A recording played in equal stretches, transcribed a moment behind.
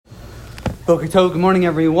Boker Tov, good morning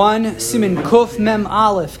everyone. Siman Kuf Mem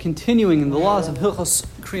Aleph, continuing in the laws of Hilchos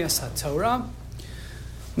Kriyas HaTorah.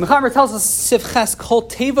 Mechaber tells us, Siv Ches Kol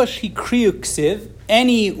Teva Shi Kriyu Ksiv,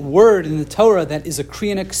 any word in the Torah that is a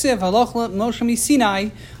Kriya and a Ksiv, Halach Moshe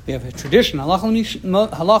Misinai, we have a tradition, Halach Moshe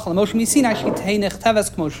Misinai, Shitei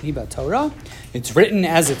Nechteves Kmo Shehi Torah. It's written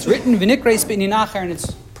as it's written, V'nikreis B'ninacher, and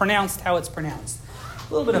it's pronounced how it's pronounced.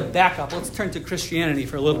 A little bit of backup. Let's turn to Christianity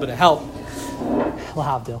for a little bit of help.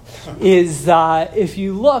 Lahavdil is if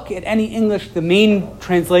you look at any English, the main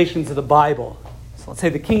translations of the Bible. So let's say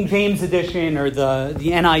the King James edition or the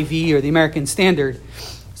NIV or the American Standard.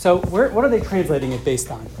 So what are they translating it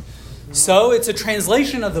based on? So it's a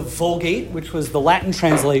translation of the Vulgate, which was the Latin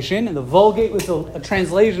translation, and the Vulgate was a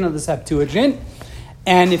translation of the Septuagint.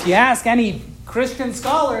 And if you ask any Christian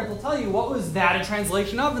scholar, they'll tell you what was that a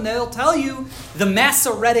translation of, and they'll tell you the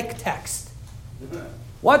Masoretic text.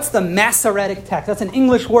 What's the Masoretic text? That's an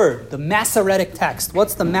English word, the Masoretic text.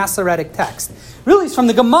 What's the Masoretic text? Really, it's from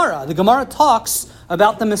the Gemara. The Gemara talks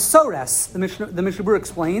about the Mesores. The Mishnah Berurah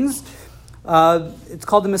explains. It's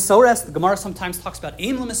called the Mesores. The Gemara sometimes talks about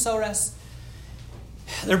Ein LaMesores.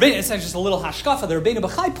 It's just a little hashkafa. The Rabbeinu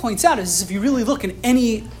Bachai points out is if you really look in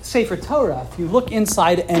any Sefer Torah, if you look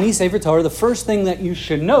inside any Sefer Torah, the first thing that you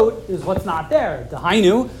should note is what's not there.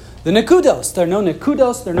 Dahainu, the nekudos. There are no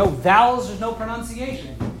nekudos, there are no vowels, there's no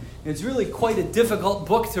pronunciation. It's really quite a difficult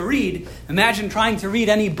book to read. Imagine trying to read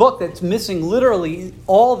any book that's missing literally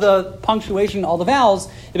all the punctuation, all the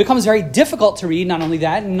vowels. It becomes very difficult to read. Not only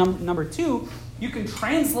that, and number two, you can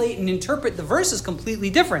translate and interpret the verses completely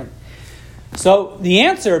different. So the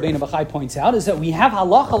answer, Rabbeinu Bachai points out, is that we have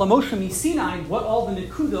halacha l'Moshe Misinai, what all the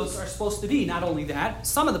nekudos are supposed to be. Not only that,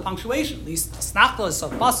 some of the punctuation, at least snachtos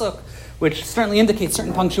of pasuk, which certainly indicates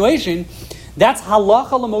certain punctuation, that's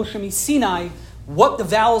halacha l'Moshe Misinai, what the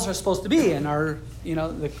vowels are supposed to be. And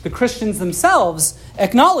the Christians themselves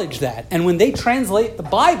acknowledge that. And when they translate the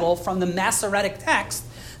Bible from the Masoretic text,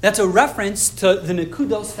 that's a reference to the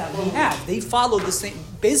nekudos that we have. They follow the same,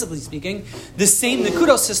 basically speaking, the same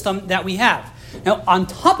nekudos system that we have. Now, on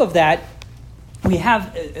top of that, we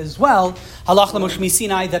have as well, halach l'Moshe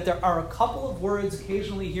Misinai, that there are a couple of words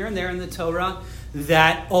occasionally here and there in the Torah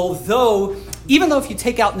that even though if you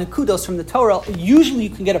take out nekudos from the Torah, usually you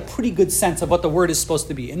can get a pretty good sense of what the word is supposed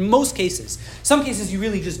to be. In most cases. Some cases you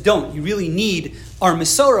really just don't. You really need our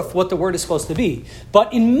Mesorah for what the word is supposed to be.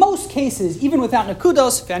 But in most cases, even without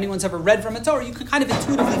nekudos, if anyone's ever read from a Torah, you can kind of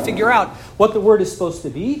intuitively figure out what the word is supposed to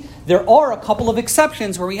be. There are a couple of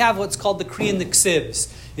exceptions where we have what's called the Kriya and the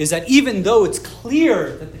Ksivs. Is that even though it's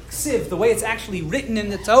clear that the Ksiv, the way it's actually written in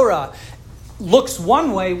the Torah, looks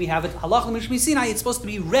one way, we have it, halach l'Moshe Misinai, it's supposed to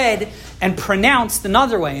be read and pronounced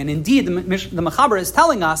another way. And indeed, the Mechaber is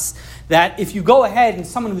telling us that if you go ahead and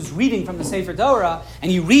someone who's reading from the Sefer Torah,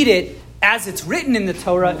 and you read it as it's written in the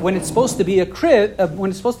Torah, when it's supposed to be a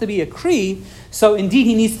kri, so indeed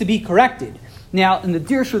he needs to be corrected. Now, in the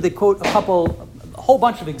Dirshu, they quote a whole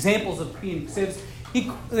bunch of examples of kri and ksivs.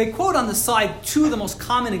 They quote on the side two of the most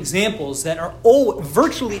common examples that are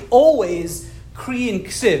virtually always Kri and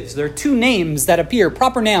Ksivs. There are two names that appear,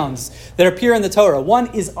 proper nouns, that appear in the Torah. One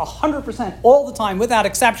is 100% all the time, without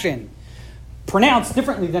exception, pronounced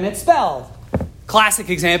differently than it's spelled. Classic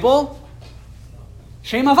example,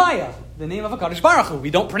 Shem Havaya, the name of HaKadosh Baruch Hu. We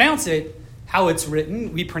don't pronounce it how it's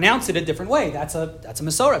written. We pronounce it a different way. That's a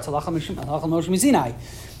Mesorah. It's halach l'Moshe Misinai.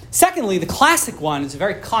 Secondly, the classic one is a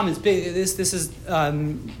very common. This is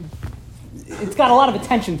it's got a lot of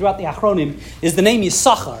attention throughout the Achronim. Is the name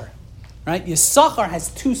Yisachar. Right? Yisachar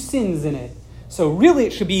has two sins in it. So really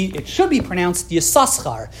it should be pronounced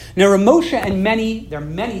Yisaschar. Now Ramosha and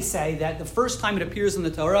many say that the first time it appears in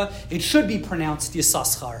the Torah, it should be pronounced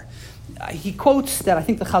Yisaschar. He quotes that I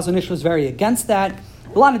think the Chazon Ish was very against that.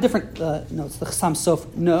 A lot of different, it's the Chassam Sof.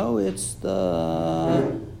 No, it's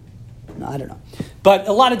I don't know. But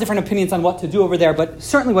a lot of different opinions on what to do over there. But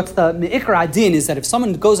certainly what's the Me'ikar Adin is that if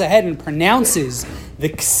someone goes ahead and pronounces the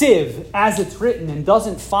Ksiv as it's written and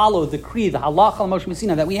doesn't follow the Kri, the Halach l'Moshe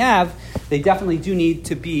Misinai that we have, they definitely do need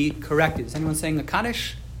to be corrected. Is anyone saying the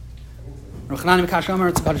Kaddish? Ruchanan Mikash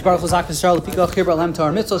Omer, Tzakadosh Baruch Hu Zak Yisrael, Lepiko Chibra Lem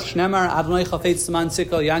Torah Mitzvos Shnemar, Adonai Chafetz Siman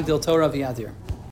Sikol Yagdil Torah V'Yadir.